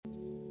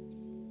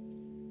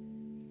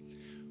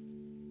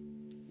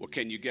Well,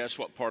 can you guess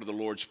what part of the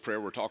Lord's Prayer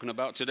we're talking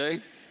about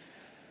today?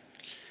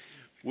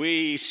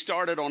 We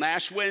started on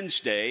Ash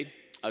Wednesday,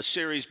 a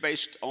series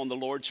based on the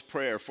Lord's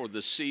Prayer for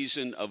the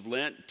season of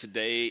Lent.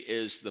 Today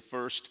is the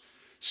first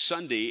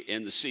Sunday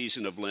in the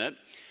season of Lent.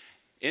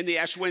 In the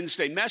Ash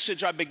Wednesday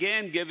message, I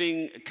began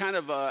giving kind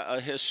of a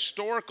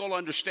historical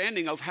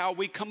understanding of how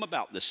we come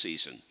about this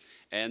season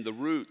and the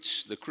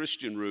roots, the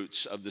Christian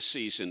roots of the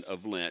season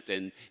of Lent.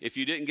 And if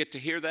you didn't get to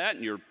hear that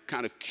and you're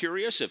kind of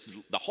curious, if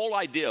the whole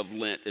idea of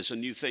Lent is a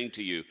new thing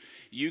to you,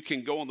 you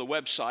can go on the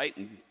website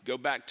and go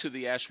back to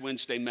the Ash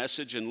Wednesday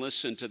message and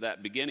listen to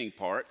that beginning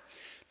part.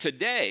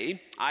 Today,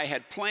 I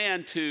had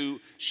planned to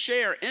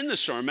share in the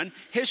sermon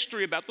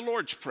history about the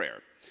Lord's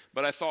Prayer.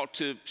 But I thought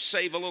to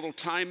save a little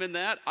time in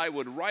that, I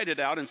would write it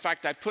out. In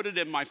fact, I put it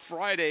in my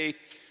Friday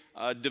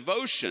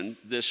devotion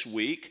this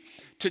week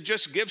to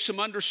just give some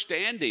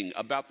understanding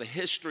about the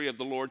history of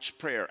the Lord's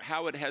Prayer,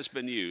 how it has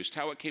been used,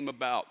 how it came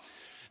about,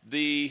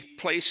 the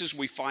places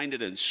we find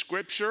it in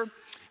Scripture,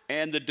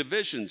 and the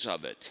divisions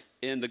of it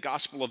in the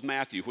Gospel of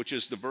Matthew, which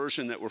is the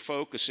version that we're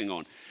focusing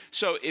on.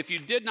 So if you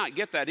did not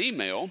get that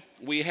email,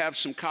 we have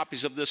some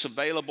copies of this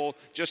available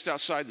just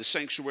outside the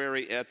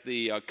sanctuary at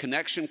the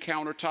connection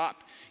countertop.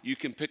 You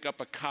can pick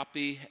up a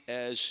copy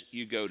as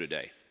you go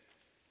today.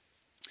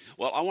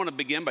 Well, I want to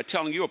begin by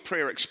telling you a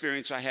prayer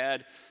experience I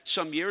had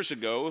some years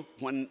ago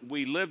when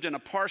we lived in a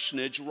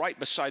parsonage right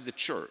beside the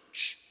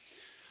church.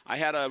 I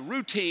had a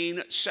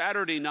routine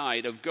Saturday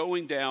night of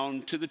going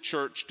down to the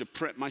church to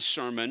print my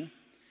sermon,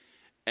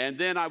 and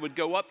then I would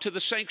go up to the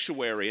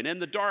sanctuary and in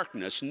the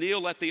darkness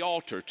kneel at the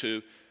altar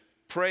to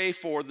pray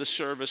for the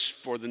service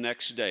for the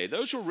next day.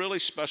 Those were really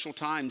special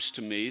times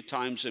to me,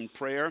 times in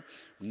prayer,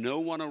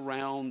 no one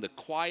around, the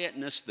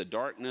quietness, the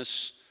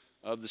darkness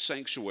of the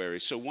sanctuary.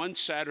 So one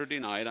Saturday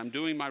night, I'm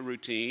doing my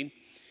routine.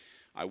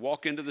 I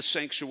walk into the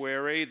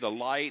sanctuary, the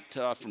light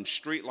from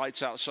street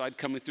lights outside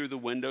coming through the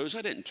windows.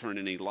 I didn't turn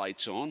any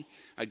lights on.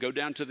 I go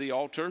down to the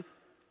altar.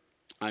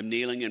 I'm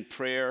kneeling in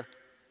prayer.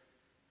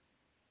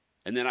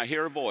 And then I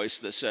hear a voice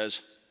that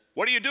says,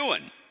 "What are you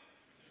doing?"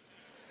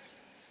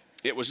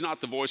 It was not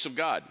the voice of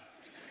God.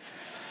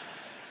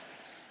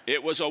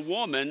 It was a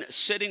woman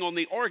sitting on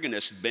the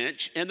organist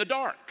bench in the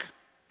dark.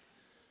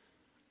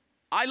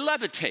 I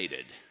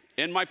levitated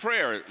in my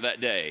prayer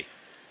that day,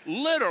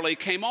 literally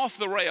came off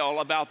the rail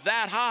about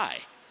that high.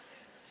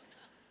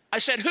 I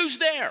said, "Who's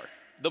there?"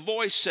 The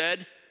voice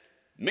said,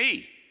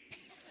 "Me."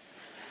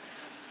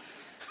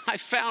 I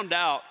found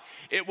out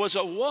it was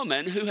a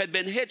woman who had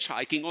been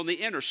hitchhiking on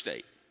the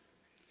interstate.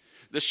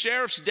 The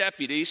sheriff's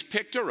deputies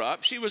picked her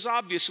up. She was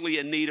obviously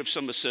in need of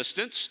some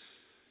assistance.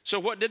 So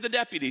what did the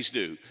deputies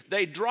do?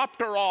 They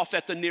dropped her off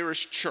at the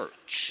nearest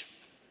church.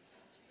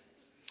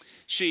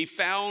 She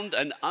found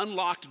an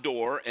unlocked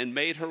door and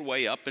made her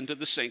way up into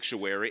the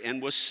sanctuary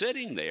and was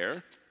sitting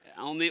there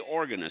on the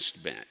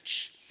organist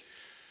bench.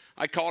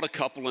 I called a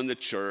couple in the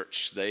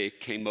church. They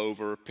came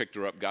over, picked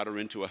her up, got her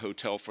into a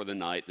hotel for the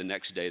night. The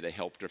next day, they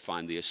helped her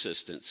find the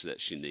assistance that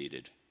she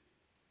needed.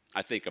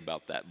 I think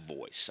about that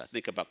voice. I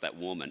think about that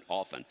woman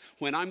often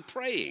when I'm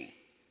praying.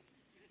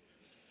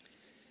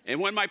 And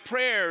when my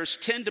prayers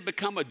tend to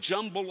become a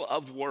jumble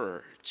of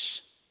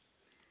words.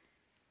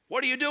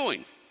 What are you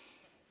doing?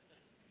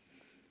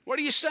 What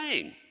are you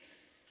saying?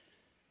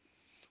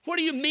 What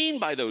do you mean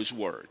by those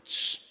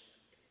words?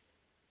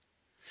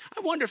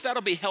 I wonder if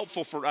that'll be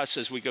helpful for us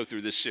as we go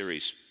through this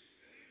series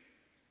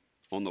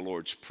on the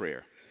Lord's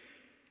Prayer.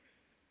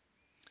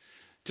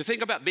 To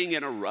think about being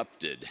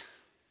interrupted.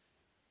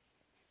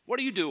 What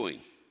are you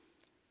doing?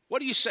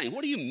 What are you saying?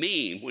 What do you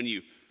mean when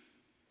you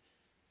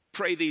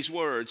pray these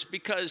words?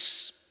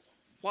 Because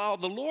while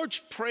the Lord's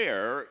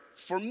Prayer,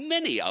 for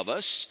many of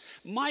us,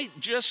 might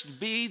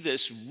just be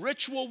this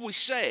ritual we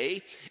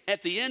say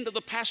at the end of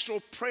the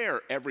pastoral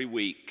prayer every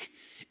week,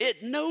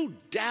 it no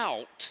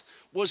doubt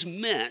was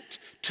meant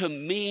to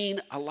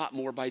mean a lot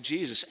more by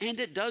Jesus, and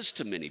it does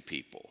to many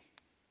people.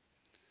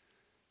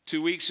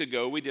 2 weeks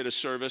ago, we did a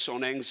service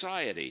on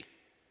anxiety.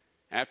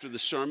 After the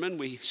sermon,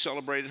 we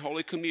celebrated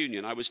Holy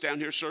Communion. I was down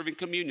here serving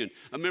communion.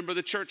 A member of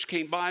the church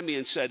came by me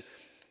and said,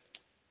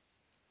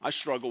 "I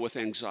struggle with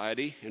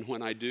anxiety, and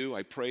when I do,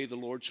 I pray the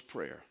Lord's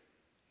Prayer."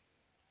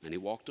 And he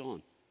walked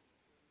on.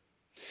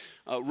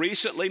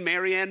 Recently,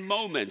 Marianne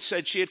Moman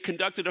said she had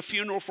conducted a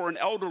funeral for an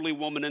elderly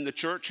woman in the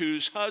church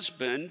whose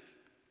husband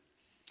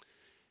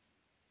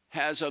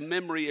has a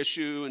memory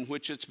issue in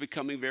which it's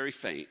becoming very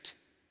faint.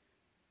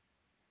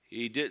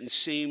 He didn't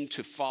seem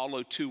to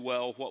follow too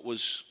well what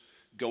was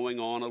going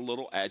on, a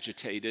little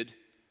agitated.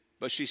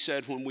 But she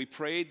said, when we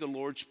prayed the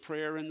Lord's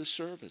Prayer in the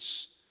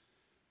service,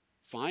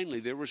 finally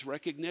there was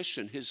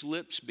recognition. His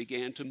lips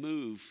began to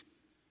move.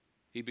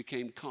 He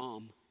became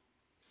calm.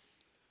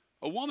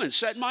 A woman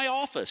sat in my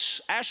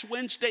office Ash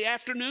Wednesday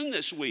afternoon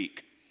this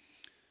week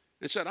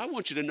and said, "I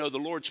want you to know the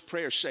Lord's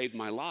Prayer saved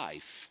my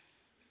life.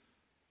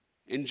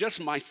 In just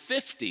my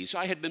 50s,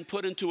 I had been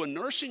put into a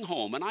nursing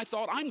home, and I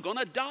thought, I'm going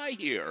to die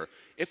here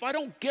if I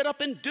don't get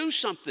up and do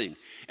something.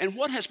 And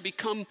what has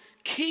become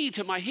key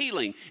to my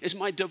healing is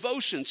my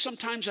devotion,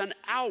 sometimes an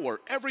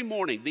hour every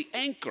morning, the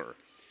anchor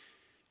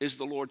is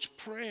the Lord's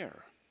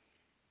Prayer.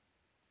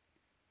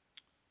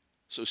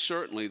 So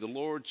certainly the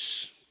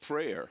Lord's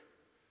Prayer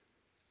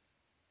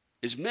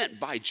is meant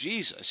by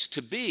Jesus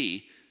to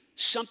be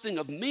something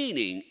of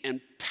meaning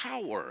and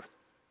power.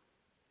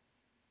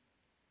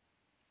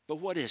 But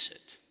what is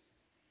it?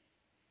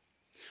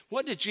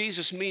 What did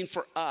Jesus mean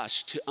for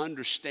us to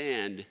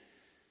understand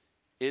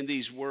in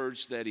these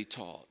words that he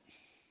taught?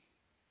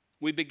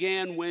 We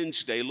began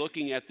Wednesday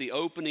looking at the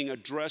opening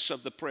address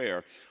of the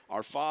prayer,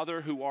 Our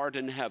Father who art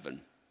in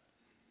heaven.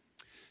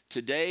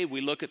 Today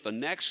we look at the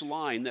next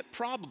line that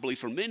probably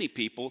for many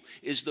people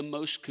is the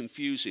most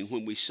confusing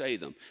when we say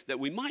them, that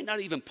we might not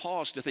even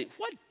pause to think,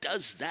 what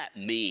does that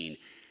mean?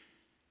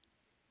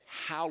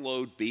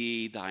 Hallowed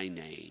be thy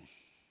name.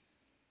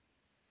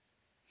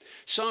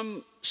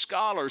 Some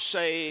scholars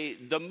say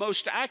the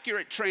most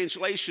accurate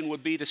translation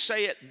would be to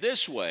say it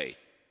this way: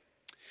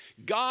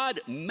 God,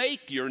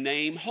 make your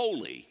name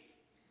holy.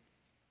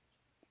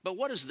 But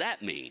what does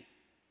that mean?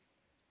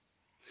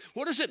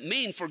 What does it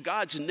mean for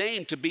God's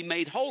name to be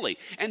made holy?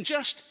 And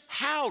just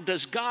how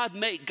does God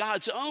make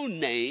God's own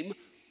name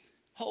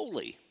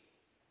holy?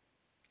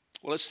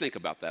 Well, let's think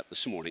about that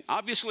this morning.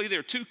 Obviously, there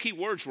are two key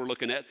words we're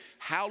looking at: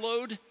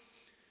 hallowed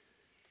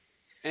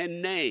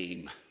and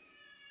name.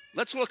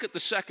 Let's look at the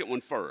second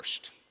one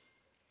first.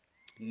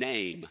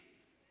 Name.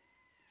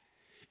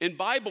 In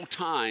Bible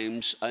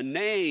times, a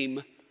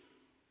name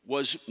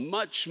was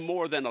much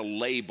more than a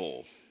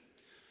label.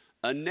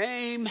 A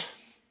name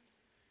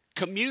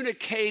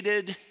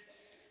communicated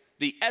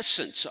the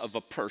essence of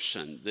a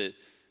person,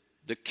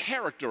 the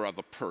character of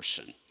a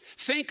person.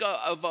 Think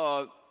of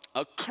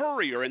a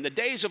courier in the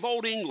days of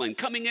Old England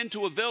coming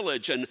into a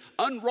village and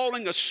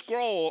unrolling a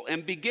scroll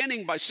and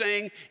beginning by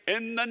saying,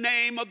 in the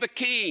name of the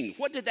king.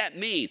 What did that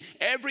mean?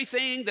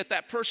 Everything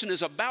that person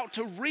is about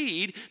to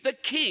read, the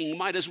king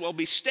might as well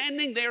be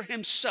standing there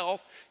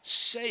himself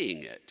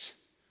saying it.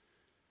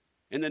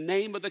 In the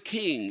name of the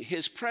king,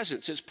 his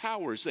presence, his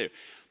power is there.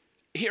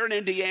 Here in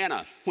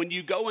Indiana, when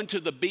you go into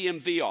the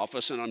BMV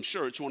office, and I'm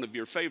sure it's one of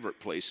your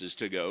favorite places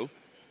to go,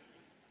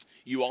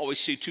 you always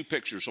see two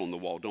pictures on the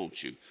wall,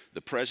 don't you? The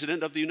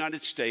President of the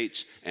United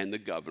States and the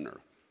governor.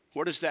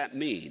 What does that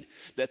mean?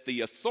 That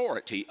the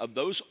authority of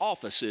those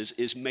offices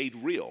is made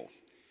real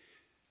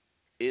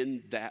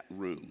in that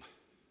room.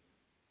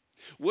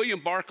 William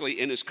Barclay,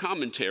 in his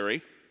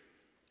commentary,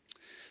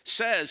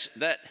 says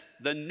that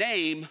the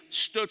name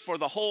stood for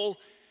the whole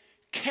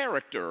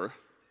character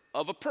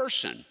of a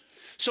person.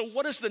 So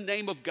what does the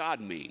name of God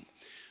mean?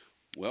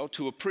 Well,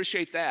 to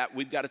appreciate that,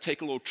 we've got to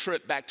take a little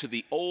trip back to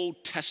the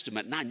Old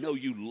Testament. And I know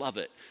you love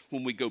it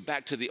when we go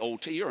back to the Old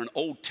Testament. You're an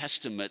Old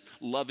Testament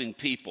loving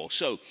people.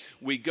 So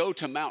we go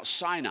to Mount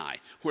Sinai,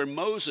 where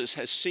Moses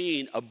has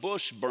seen a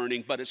bush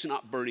burning, but it's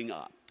not burning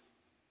up.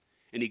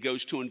 And he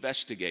goes to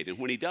investigate. And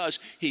when he does,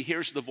 he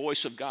hears the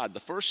voice of God. The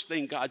first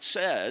thing God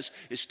says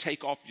is,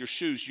 take off your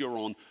shoes. You're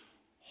on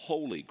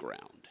holy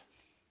ground.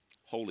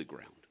 Holy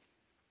ground.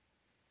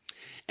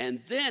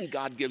 And then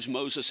God gives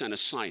Moses an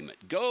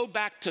assignment. Go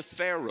back to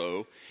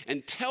Pharaoh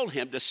and tell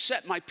him to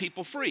set my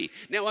people free.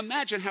 Now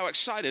imagine how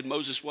excited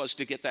Moses was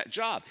to get that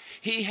job.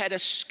 He had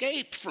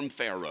escaped from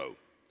Pharaoh.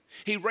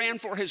 He ran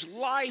for his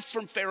life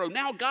from Pharaoh.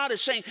 Now God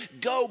is saying,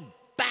 go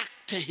back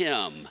to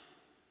him.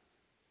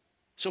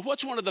 So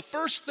what's one of the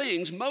first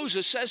things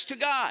Moses says to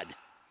God?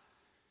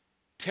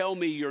 Tell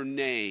me your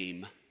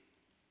name.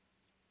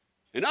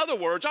 In other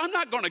words, I'm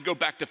not going to go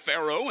back to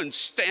Pharaoh and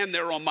stand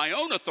there on my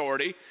own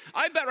authority.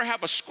 I better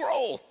have a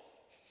scroll.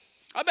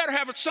 I better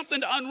have something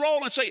to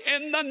unroll and say,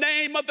 in the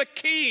name of the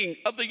King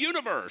of the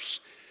universe.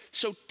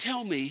 So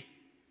tell me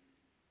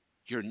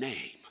your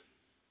name.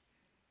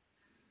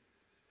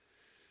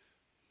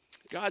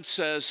 God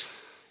says,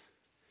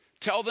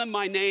 tell them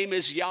my name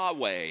is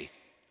Yahweh,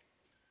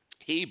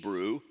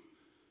 Hebrew,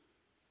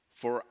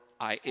 for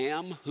I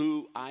am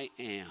who I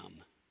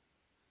am.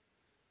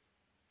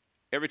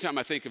 Every time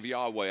I think of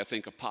Yahweh, I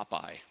think of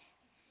Popeye.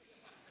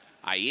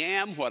 I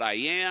am what I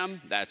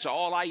am, that's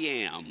all I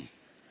am.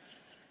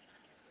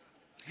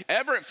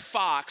 Everett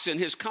Fox, in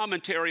his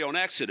commentary on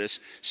Exodus,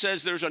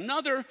 says there's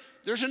another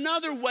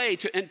way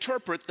to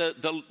interpret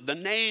the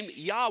name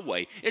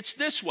Yahweh. It's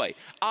this way: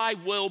 I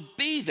will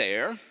be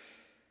there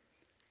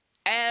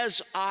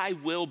as I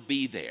will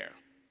be there.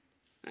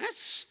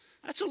 That's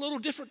a little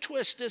different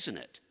twist, isn't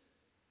it?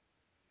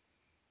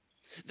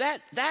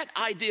 That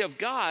idea of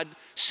God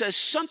says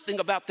something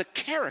about the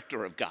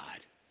character of God.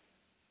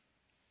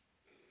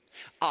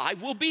 I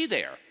will be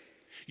there.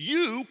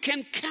 You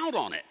can count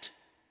on it.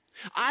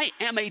 I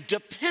am a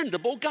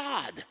dependable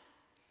God.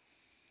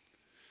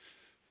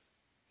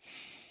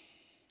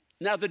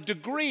 Now, the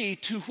degree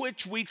to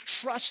which we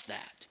trust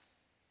that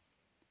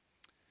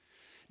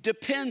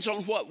depends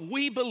on what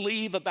we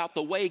believe about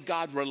the way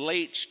God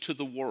relates to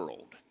the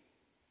world.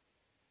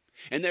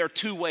 And there are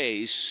two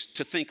ways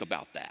to think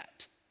about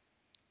that.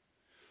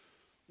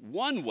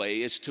 One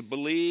way is to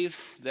believe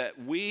that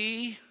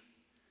we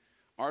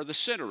are the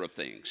center of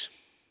things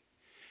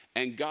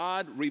and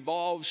God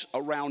revolves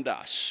around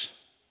us.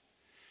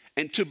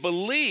 And to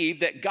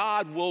believe that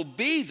God will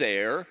be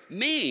there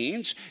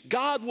means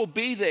God will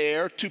be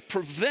there to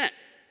prevent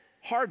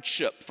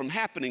hardship from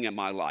happening in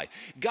my life.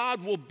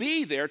 God will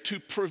be there to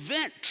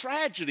prevent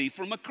tragedy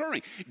from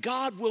occurring.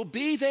 God will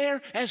be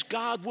there as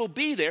God will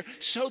be there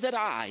so that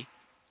I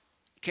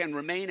can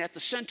remain at the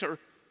center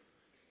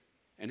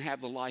and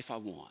have the life I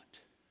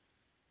want.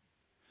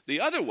 The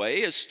other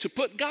way is to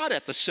put God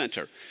at the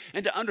center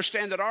and to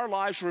understand that our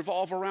lives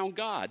revolve around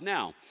God.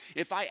 Now,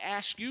 if I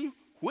ask you,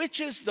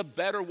 which is the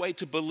better way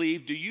to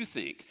believe, do you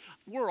think?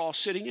 We're all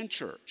sitting in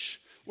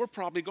church. We're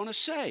probably going to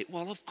say,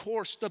 well, of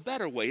course, the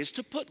better way is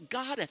to put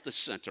God at the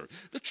center.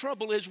 The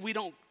trouble is we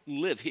don't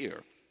live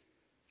here.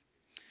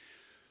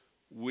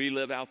 We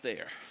live out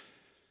there.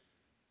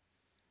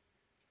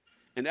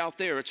 And out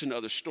there, it's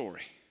another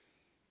story.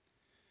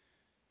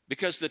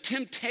 Because the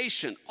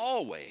temptation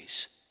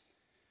always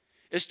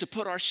is to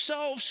put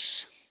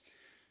ourselves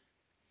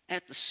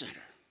at the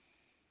center.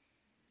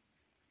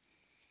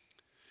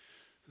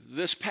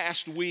 This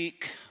past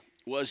week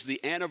was the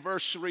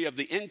anniversary of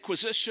the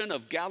Inquisition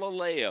of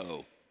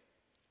Galileo.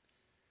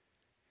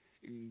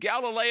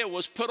 Galileo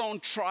was put on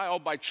trial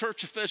by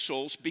church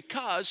officials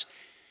because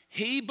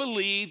he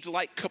believed,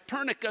 like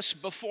Copernicus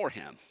before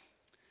him,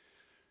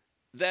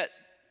 that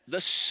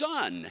the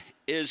sun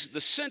is the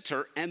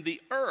center and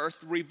the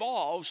earth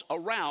revolves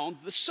around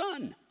the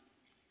sun.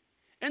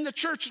 And the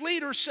church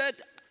leader said,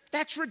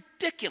 that's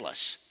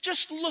ridiculous.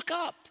 Just look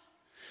up.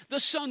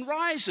 The sun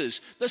rises,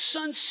 the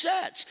sun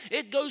sets,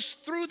 it goes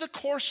through the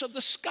course of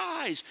the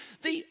skies.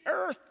 The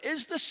earth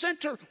is the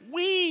center.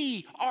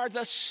 We are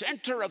the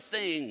center of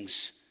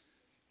things.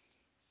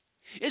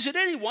 Is it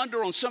any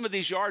wonder on some of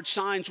these yard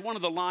signs, one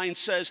of the lines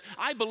says,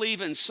 I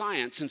believe in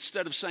science,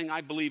 instead of saying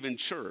I believe in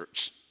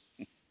church?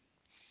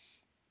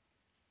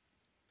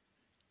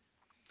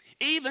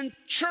 Even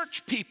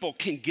church people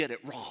can get it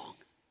wrong.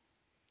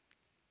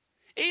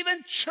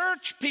 Even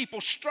church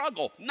people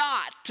struggle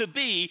not to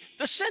be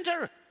the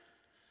center.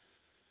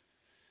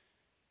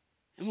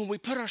 And when we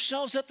put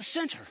ourselves at the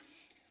center,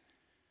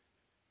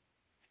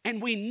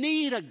 and we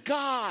need a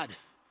God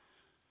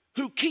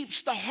who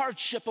keeps the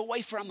hardship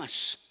away from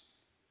us,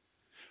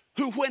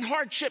 who when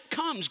hardship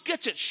comes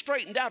gets it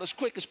straightened out as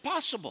quick as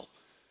possible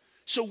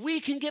so we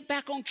can get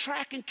back on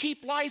track and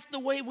keep life the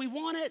way we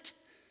want it.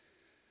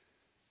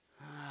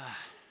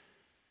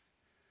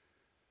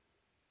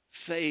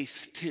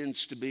 Faith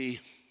tends to be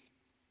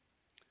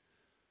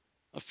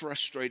a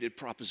frustrated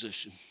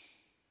proposition.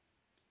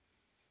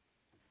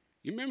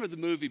 You remember the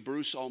movie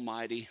Bruce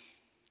Almighty?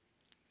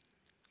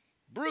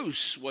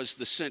 Bruce was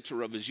the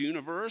center of his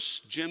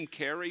universe. Jim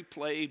Carrey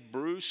played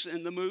Bruce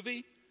in the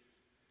movie.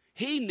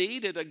 He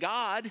needed a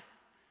God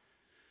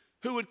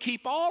who would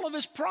keep all of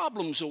his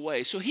problems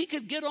away so he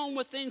could get on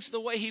with things the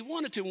way he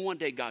wanted to. And one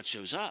day God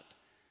shows up.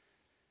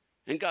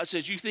 And God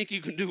says, you think you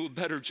can do a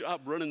better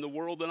job running the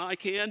world than I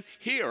can?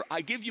 Here,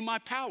 I give you my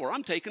power.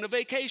 I'm taking a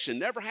vacation.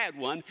 Never had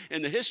one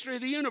in the history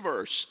of the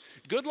universe.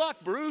 Good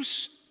luck,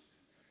 Bruce.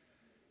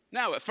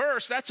 Now, at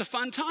first, that's a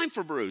fun time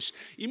for Bruce.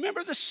 You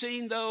remember the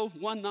scene, though,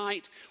 one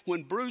night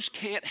when Bruce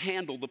can't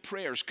handle the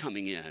prayers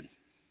coming in?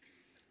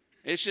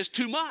 It's just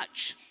too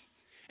much.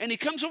 And he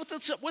comes up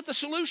with a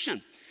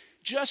solution.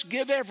 Just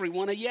give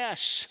everyone a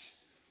yes.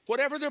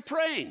 Whatever they're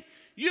praying,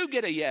 you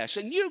get a yes,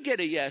 and you get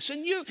a yes,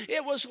 and you.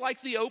 It was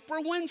like the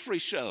Oprah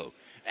Winfrey Show.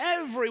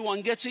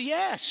 Everyone gets a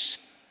yes.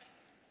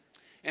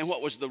 And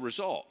what was the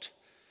result?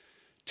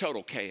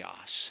 Total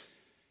chaos.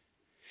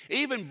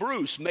 Even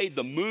Bruce made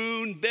the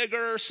moon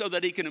bigger so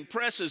that he could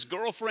impress his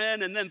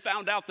girlfriend, and then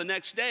found out the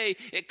next day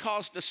it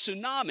caused a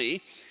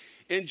tsunami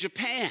in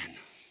Japan.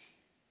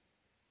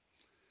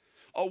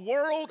 A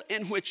world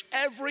in which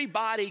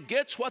everybody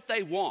gets what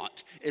they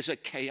want is a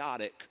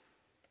chaotic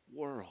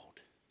world.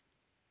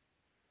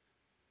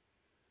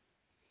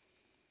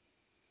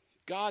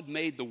 God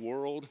made the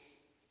world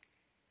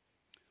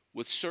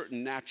with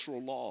certain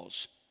natural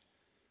laws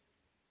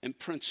and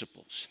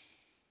principles.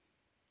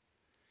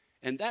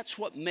 And that's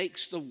what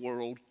makes the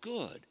world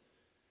good.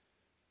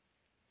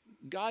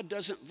 God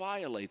doesn't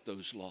violate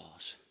those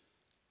laws.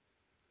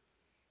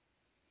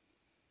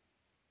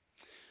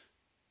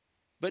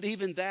 But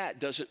even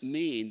that doesn't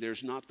mean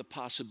there's not the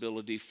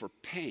possibility for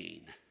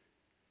pain.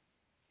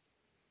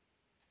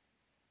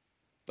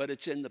 But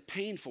it's in the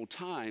painful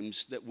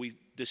times that we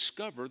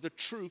discover the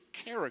true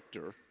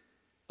character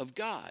of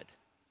God.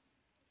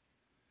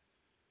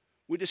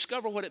 We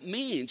discover what it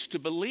means to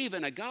believe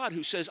in a God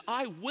who says,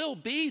 I will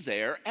be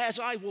there as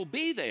I will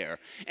be there.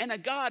 And a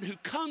God who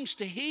comes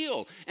to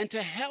heal and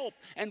to help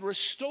and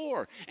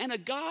restore. And a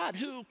God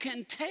who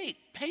can take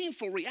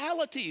painful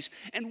realities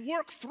and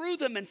work through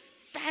them and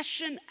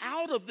fashion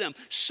out of them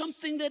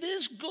something that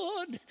is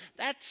good.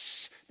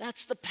 That's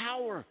the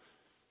power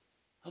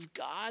of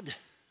God.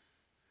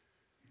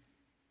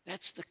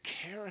 That's the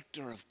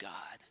character of God.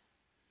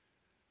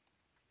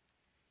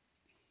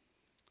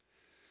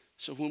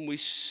 So when we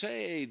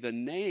say the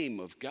name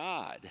of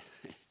God,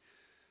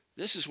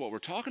 this is what we're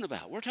talking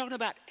about. We're talking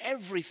about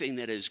everything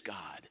that is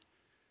God.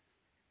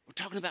 We're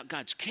talking about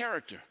God's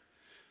character.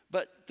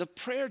 But the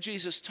prayer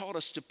Jesus taught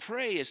us to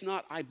pray is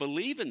not, I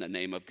believe in the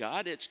name of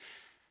God. It's,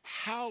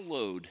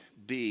 hallowed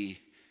be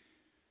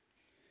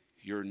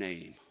your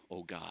name,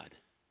 O God.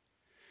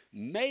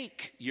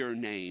 Make your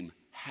name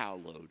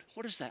hallowed.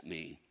 What does that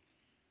mean?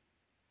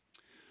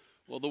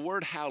 Well, the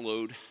word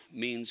hallowed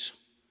means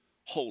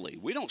holy.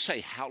 We don't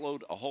say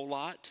hallowed a whole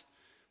lot.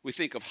 We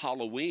think of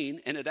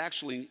Halloween, and it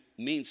actually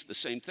means the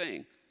same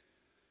thing.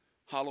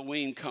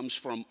 Halloween comes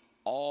from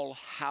All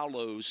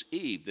Hallows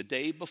Eve, the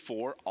day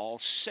before All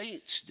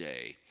Saints'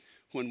 Day,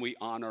 when we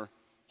honor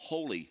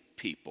holy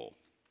people.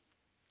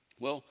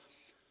 Well,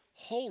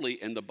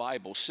 holy in the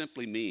Bible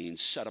simply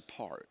means set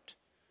apart,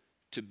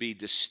 to be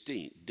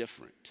distinct,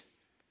 different.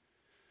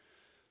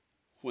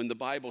 When the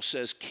Bible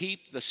says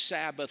keep the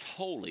Sabbath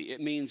holy,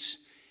 it means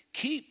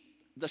keep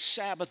the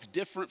Sabbath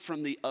different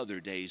from the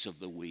other days of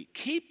the week.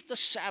 Keep the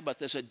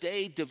Sabbath as a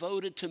day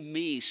devoted to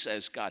me,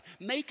 says God.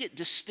 Make it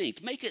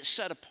distinct, make it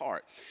set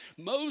apart.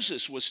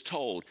 Moses was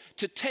told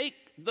to take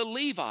the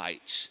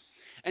Levites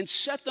and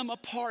set them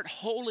apart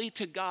holy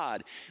to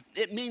God.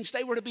 It means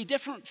they were to be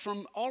different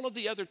from all of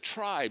the other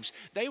tribes.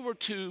 They were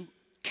to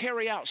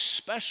carry out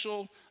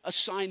special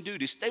assigned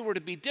duties. They were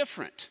to be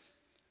different.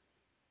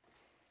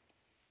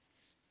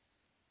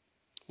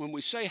 When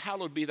we say,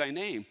 hallowed be thy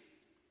name,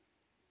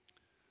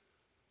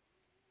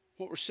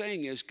 what we're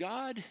saying is,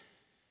 God,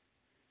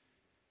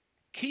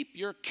 keep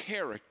your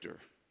character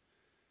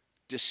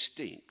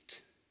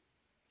distinct.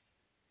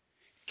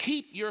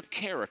 Keep your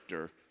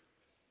character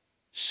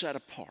set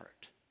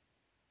apart.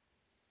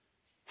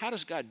 How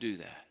does God do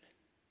that?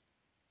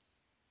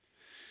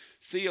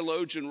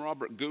 Theologian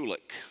Robert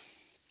Gulick,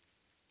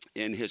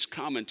 in his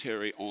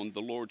commentary on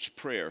the Lord's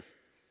Prayer,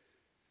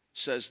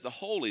 says the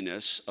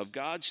holiness of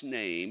God's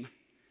name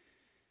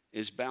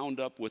is bound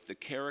up with the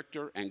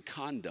character and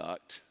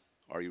conduct,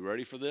 are you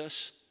ready for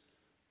this,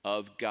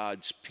 of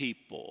God's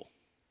people.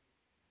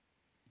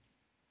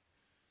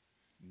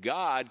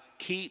 God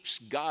keeps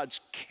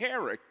God's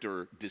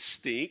character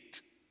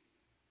distinct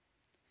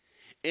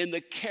in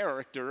the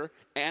character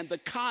and the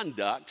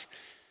conduct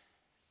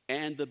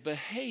and the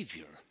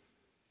behavior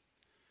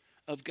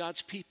of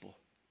God's people.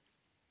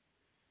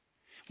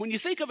 When you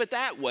think of it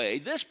that way,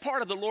 this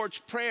part of the Lord's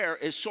Prayer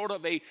is sort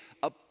of a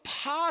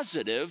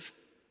positive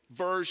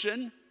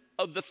version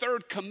of the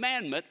third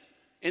commandment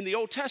in the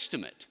Old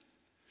Testament.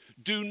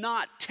 Do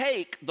not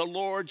take the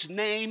Lord's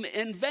name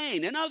in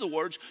vain. In other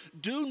words,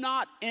 do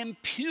not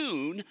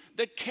impugn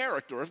the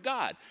character of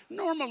God.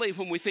 Normally,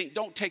 when we think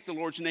don't take the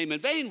Lord's name in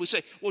vain, we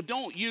say, well,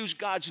 don't use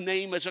God's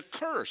name as a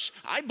curse.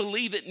 I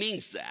believe it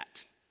means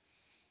that.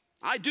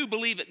 I do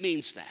believe it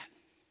means that.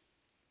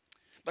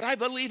 But I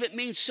believe it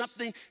means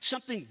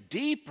something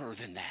deeper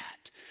than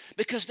that.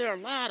 Because there are a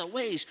lot of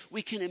ways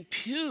we can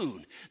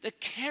impugn the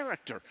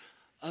character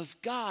of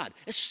God,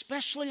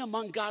 especially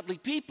among godly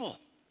people.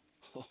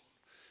 Oh,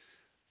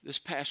 this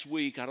past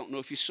week, I don't know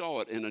if you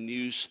saw it in a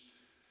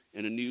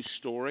news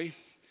story,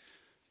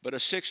 but a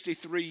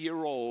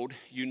 63-year-old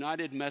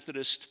United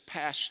Methodist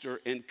pastor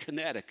in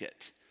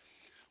Connecticut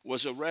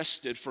was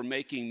arrested for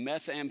making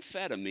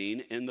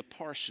methamphetamine in the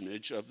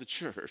parsonage of the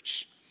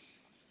church.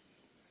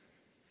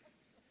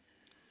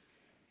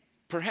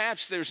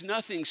 Perhaps there's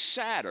nothing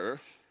sadder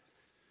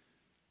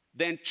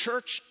than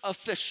church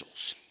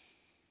officials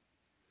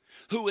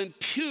who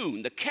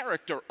impugn the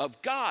character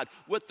of God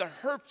with the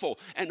hurtful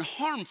and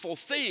harmful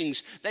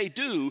things they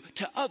do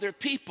to other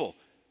people,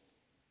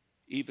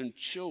 even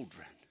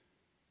children.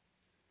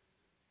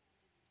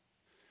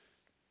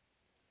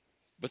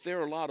 But there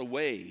are a lot of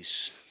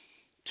ways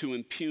to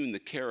impugn the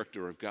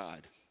character of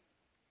God.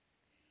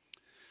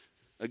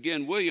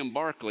 Again, William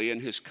Barclay, in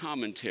his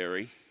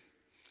commentary,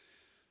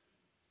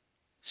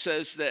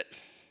 says that,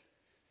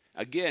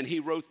 again,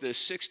 he wrote this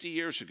 60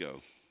 years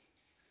ago.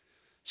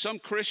 Some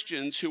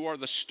Christians who are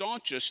the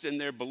staunchest in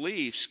their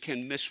beliefs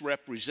can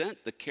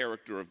misrepresent the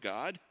character of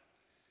God,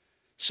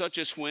 such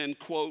as when,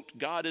 quote,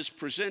 God is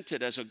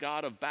presented as a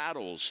God of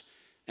battles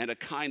and a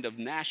kind of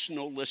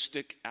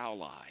nationalistic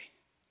ally.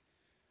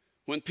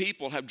 When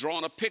people have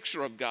drawn a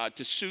picture of God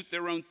to suit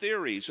their own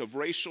theories of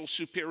racial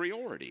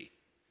superiority.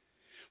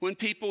 When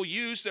people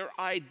use their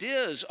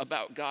ideas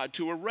about God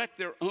to erect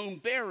their own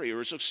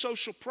barriers of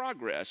social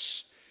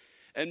progress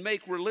and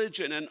make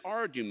religion an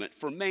argument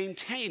for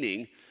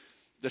maintaining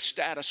the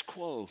status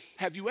quo.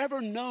 Have you ever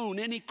known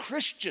any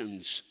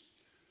Christians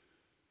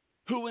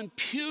who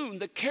impugn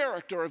the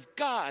character of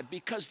God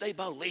because they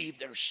believe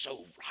they're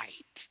so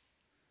right?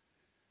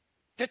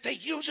 That they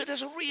use it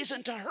as a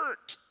reason to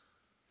hurt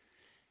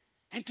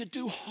and to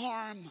do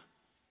harm.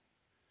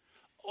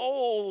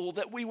 Oh,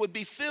 that we would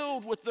be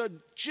filled with the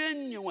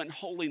genuine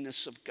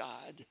holiness of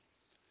God.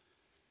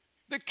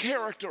 The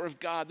character of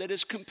God that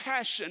is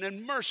compassion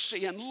and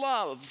mercy and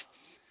love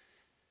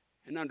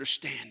and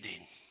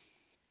understanding.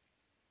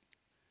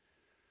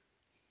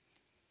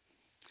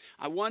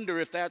 I wonder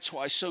if that's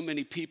why so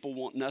many people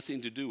want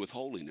nothing to do with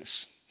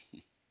holiness.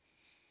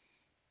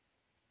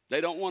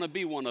 They don't want to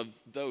be one of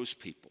those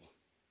people.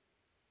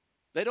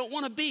 They don't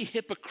want to be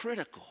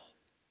hypocritical.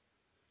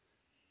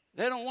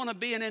 They don't want to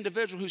be an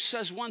individual who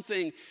says one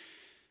thing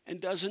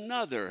and does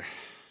another.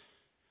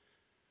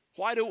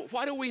 Why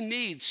do we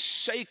need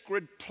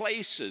sacred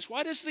places?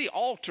 Why does the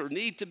altar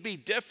need to be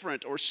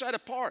different or set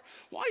apart?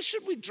 Why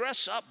should we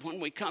dress up when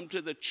we come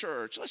to the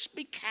church? Let's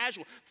be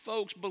casual.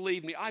 Folks,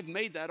 believe me, I've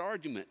made that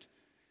argument.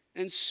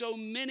 And so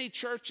many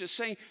churches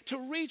saying to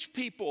reach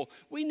people,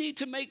 we need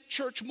to make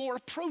church more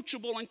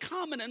approachable and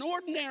common and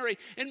ordinary.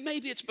 And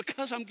maybe it's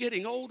because I'm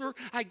getting older.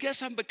 I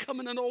guess I'm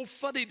becoming an old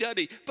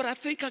fuddy-duddy. But I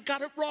think I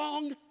got it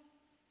wrong.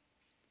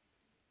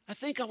 I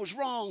think I was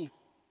wrong.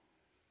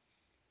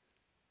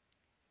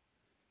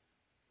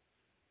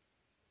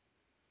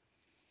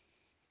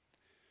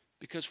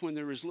 Because when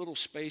there is little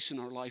space in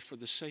our life for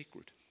the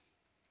sacred,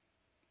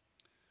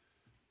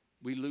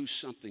 we lose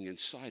something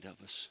inside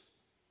of us.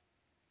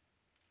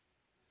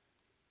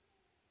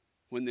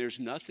 When there's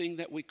nothing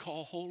that we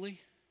call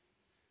holy,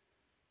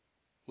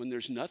 when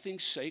there's nothing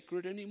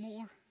sacred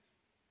anymore,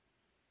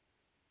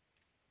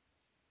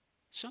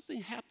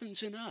 something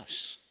happens in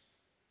us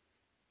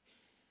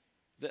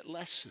that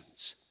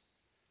lessens.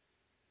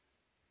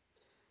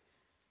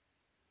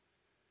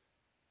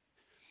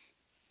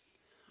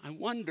 I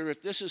wonder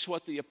if this is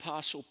what the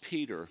Apostle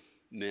Peter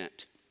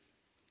meant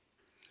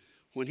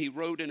when he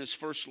wrote in his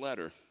first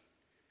letter,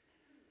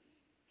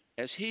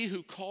 "As he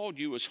who called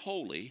you is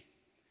holy,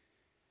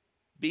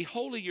 be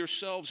holy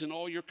yourselves in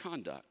all your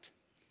conduct.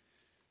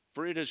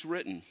 For it is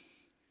written,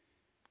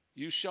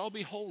 you shall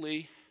be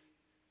holy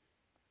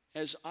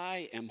as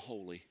I am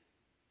holy."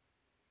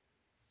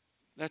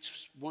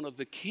 That's one of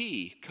the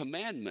key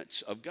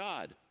commandments of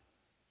God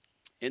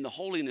in the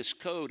holiness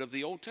code of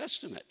the Old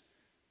Testament.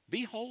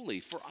 Be holy,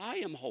 for I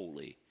am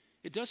holy.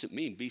 It doesn't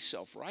mean be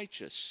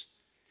self-righteous.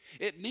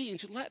 It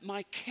means let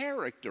my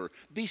character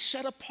be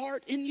set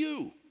apart in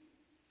you.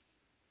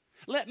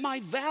 Let my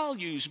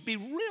values be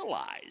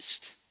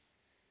realized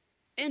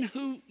in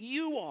who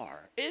you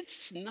are.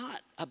 It's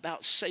not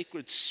about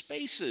sacred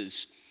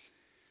spaces.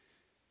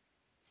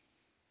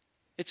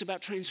 It's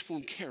about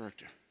transformed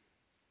character.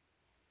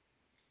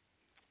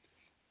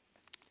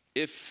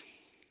 If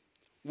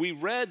we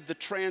read the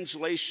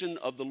translation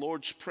of the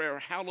Lord's Prayer,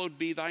 "Hallowed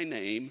be thy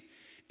name,"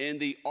 in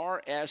the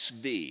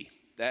RSV,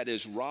 that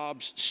is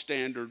Rob's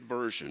standard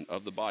version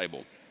of the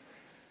Bible,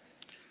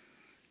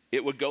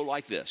 it would go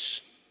like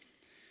this: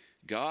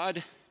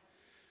 God,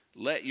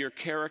 let your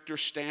character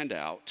stand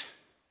out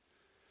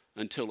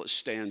until it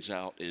stands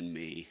out in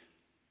me.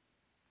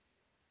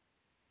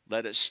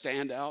 Let it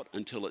stand out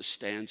until it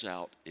stands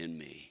out in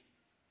me.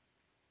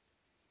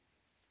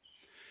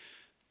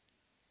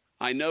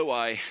 I know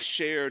I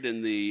shared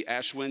in the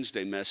Ash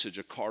Wednesday message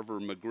a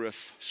Carver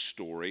McGriff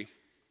story,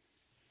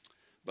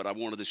 but I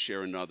wanted to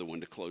share another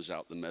one to close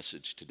out the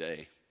message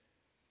today.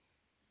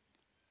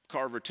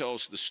 Carver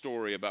tells the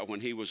story about when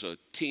he was a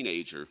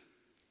teenager,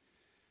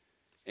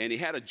 and he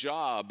had a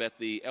job at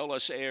the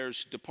Ellis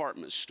Ayres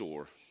department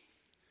store.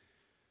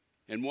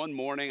 And one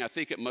morning, I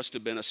think it must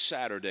have been a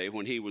Saturday,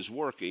 when he was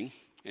working,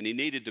 and he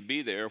needed to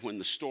be there when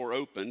the store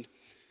opened.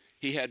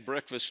 He had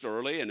breakfast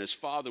early, and his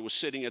father was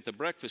sitting at the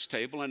breakfast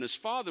table, and his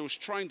father was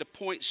trying to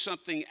point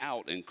something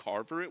out in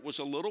Carver. It was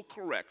a little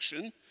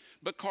correction,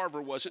 but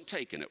Carver wasn't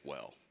taking it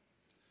well.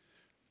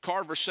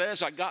 Carver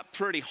says, "I got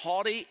pretty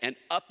haughty and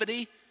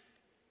uppity,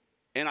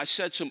 and I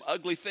said some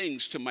ugly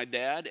things to my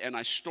dad, and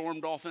I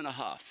stormed off in a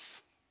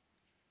huff.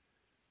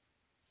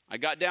 I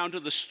got down to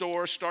the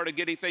store, started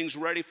getting things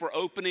ready for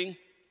opening,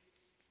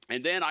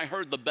 and then I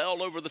heard the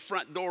bell over the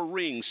front door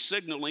ring,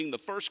 signaling the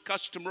first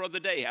customer of the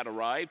day had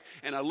arrived,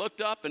 and I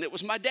looked up, and it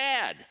was my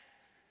dad.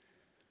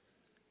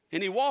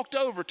 And he walked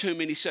over to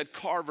me, and he said,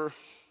 'Carver,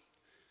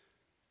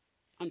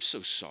 I'm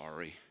so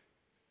sorry.'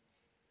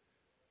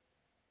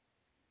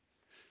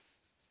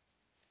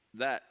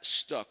 That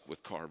stuck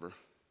with Carver,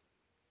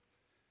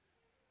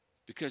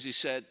 because he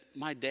said,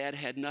 my dad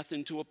had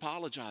nothing to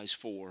apologize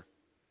for.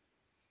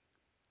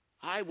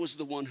 I was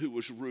the one who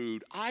was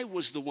rude. I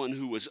was the one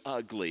who was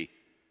ugly.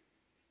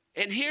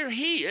 And here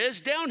he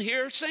is down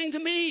here saying to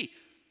me,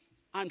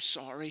 I'm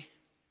sorry.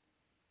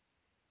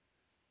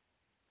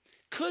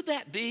 Could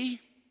that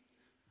be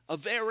a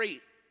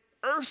very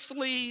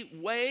earthly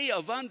way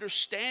of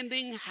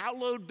understanding,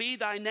 hallowed be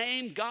thy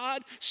name,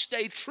 God?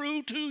 Stay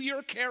true to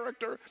your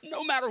character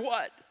no matter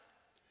what,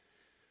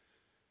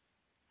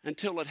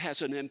 until it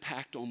has an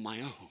impact on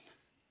my own.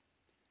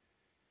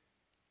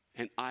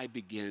 And I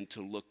begin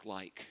to look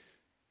like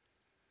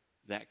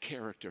that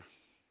character,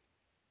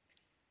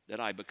 that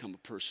I become a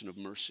person of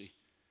mercy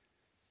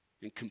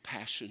and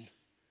compassion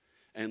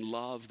and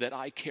love, that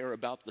I care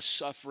about the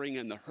suffering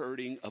and the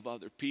hurting of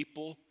other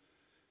people,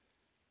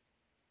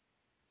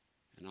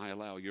 and I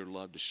allow your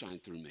love to shine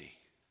through me.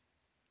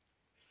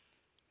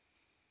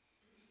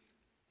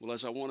 Well,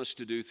 as I want us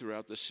to do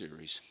throughout this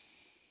series,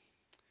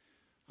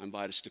 I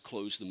invite us to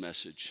close the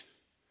message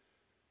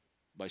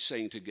by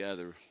saying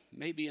together,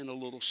 maybe in a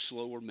little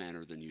slower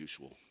manner than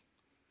usual,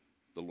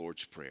 the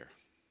Lord's Prayer.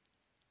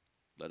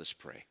 Let us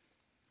pray.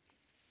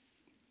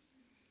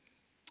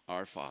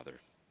 Our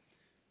Father,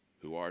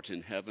 who art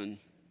in heaven,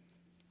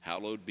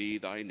 hallowed be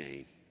thy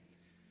name.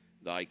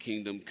 Thy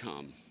kingdom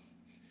come,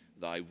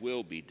 thy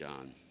will be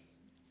done,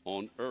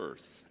 on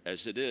earth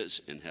as it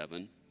is in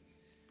heaven.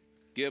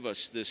 Give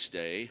us this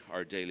day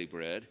our daily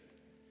bread,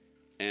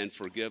 and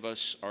forgive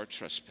us our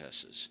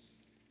trespasses,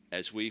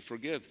 as we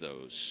forgive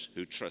those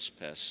who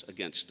trespass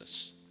against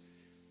us.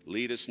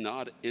 Lead us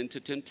not into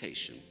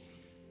temptation,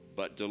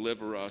 but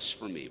deliver us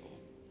from evil.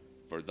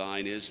 For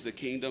thine is the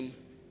kingdom,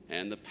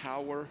 and the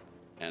power,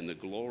 and the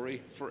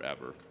glory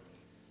forever.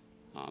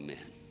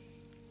 Amen.